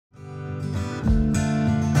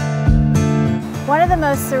One of the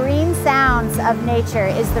most serene sounds of nature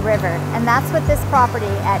is the river, and that's what this property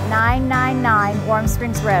at 999 Warm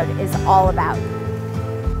Springs Road is all about.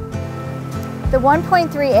 The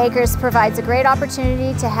 1.3 acres provides a great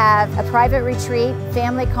opportunity to have a private retreat,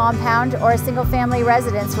 family compound, or a single-family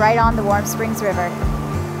residence right on the Warm Springs River.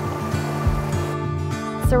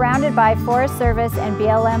 Surrounded by Forest Service and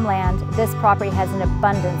BLM land, this property has an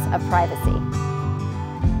abundance of privacy.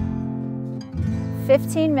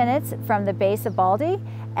 15 minutes from the base of Baldy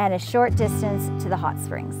and a short distance to the hot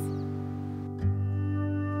springs.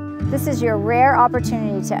 This is your rare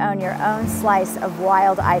opportunity to own your own slice of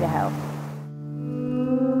wild Idaho.